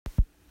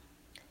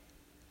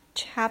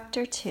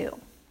Chapter 2,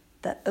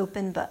 The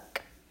Open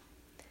Book.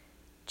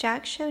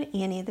 Jack showed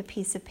Annie the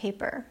piece of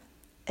paper.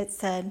 It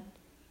said,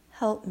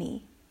 "Help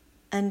me,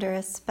 under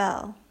a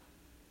spell,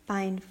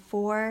 find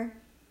 4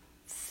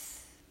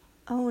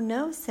 "Oh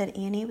no," said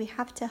Annie, "we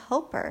have to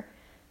help her.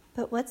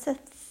 But what's a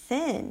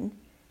thin?"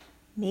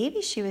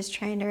 "Maybe she was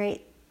trying to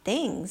write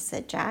things,"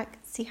 said Jack.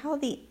 "See how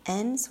the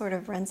N sort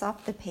of runs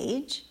off the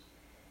page?"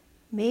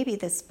 "Maybe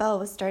the spell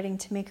was starting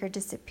to make her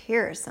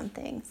disappear or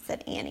something,"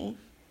 said Annie.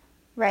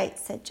 "Right,"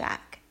 said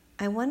Jack.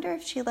 "I wonder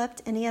if she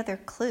left any other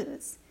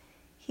clues."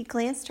 He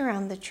glanced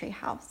around the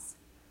treehouse.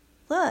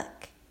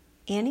 "Look!"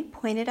 Annie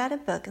pointed at a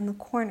book in the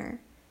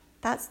corner.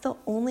 "That's the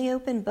only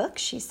open book,"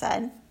 she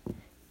said.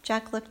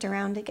 Jack looked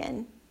around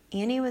again.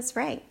 Annie was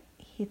right.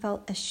 He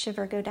felt a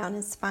shiver go down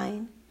his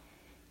spine.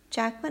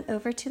 Jack went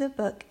over to the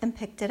book and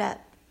picked it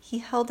up. He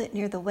held it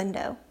near the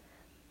window.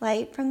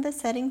 Light from the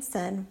setting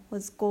sun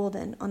was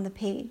golden on the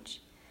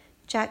page.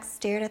 Jack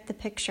stared at the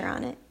picture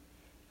on it.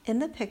 In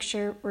the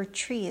picture were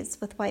trees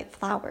with white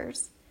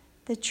flowers.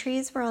 The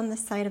trees were on the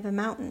side of a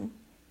mountain,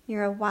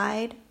 near a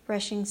wide,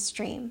 rushing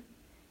stream.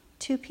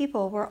 2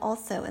 people were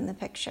also in the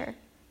picture.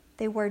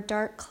 They wore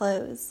dark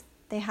clothes.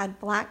 They had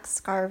black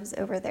scarves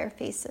over their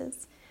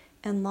faces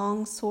and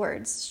long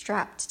swords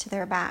strapped to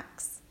their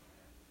backs.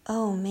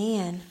 "Oh,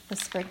 man,"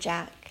 whispered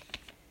Jack.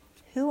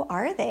 "Who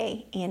are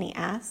they?" Annie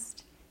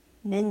asked.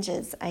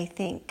 "Ninjas, I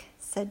think,"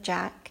 said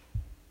Jack.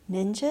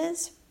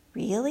 "Ninjas?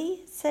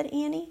 Really?" said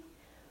Annie.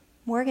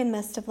 "Morgan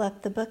must have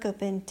left the book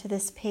open to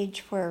this page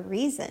for a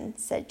reason,"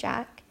 said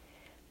Jack.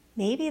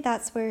 "Maybe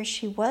that's where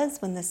she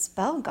was when the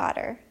spell got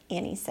her,"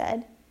 Annie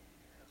said.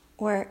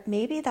 "Or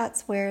maybe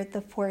that's where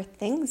the 4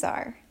 things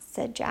are,"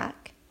 said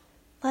Jack.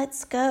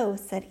 "Let's go,"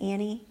 said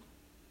Annie.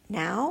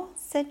 "Now?"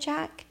 said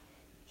Jack.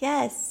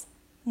 "Yes,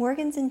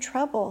 Morgan's in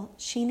trouble.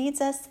 She needs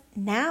us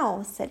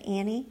now," said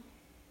Annie.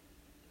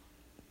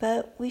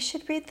 "But we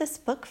should read this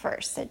book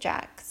first," said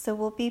Jack, "so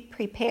we'll be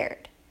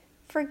prepared."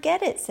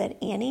 "Forget it," said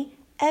Annie.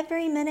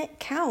 "Every minute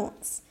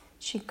counts."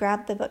 She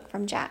grabbed the book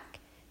from Jack.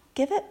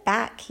 "Give it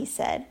back," he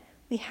said.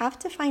 "We have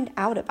to find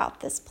out about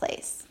this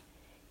place."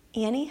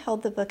 Annie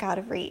held the book out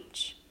of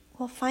reach.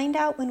 "We'll find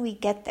out when we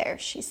get there,"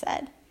 she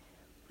said.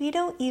 "We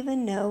don't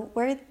even know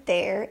where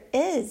there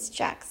is,"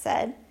 Jack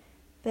said.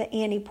 But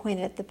Annie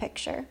pointed at the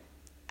picture.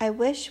 "I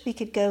wish we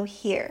could go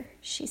here,"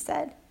 she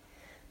said.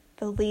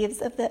 The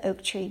leaves of the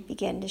oak tree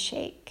began to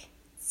shake.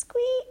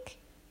 "Squeak!"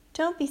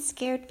 "Don't be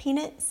scared,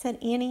 Peanut," said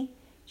Annie.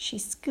 She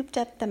scooped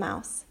up the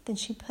mouse. Then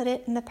she put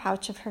it in the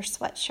pouch of her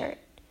sweatshirt.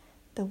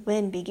 The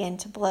wind began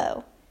to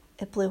blow.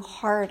 It blew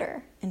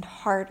harder and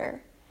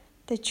harder.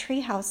 The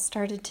treehouse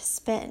started to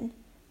spin.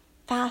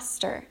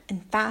 Faster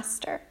and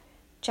faster.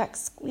 Jack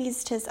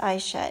squeezed his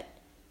eyes shut.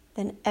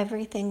 Then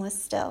everything was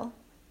still.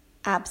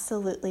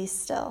 Absolutely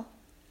still.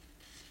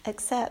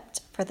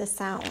 Except for the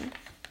sound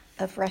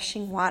of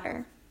rushing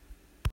water.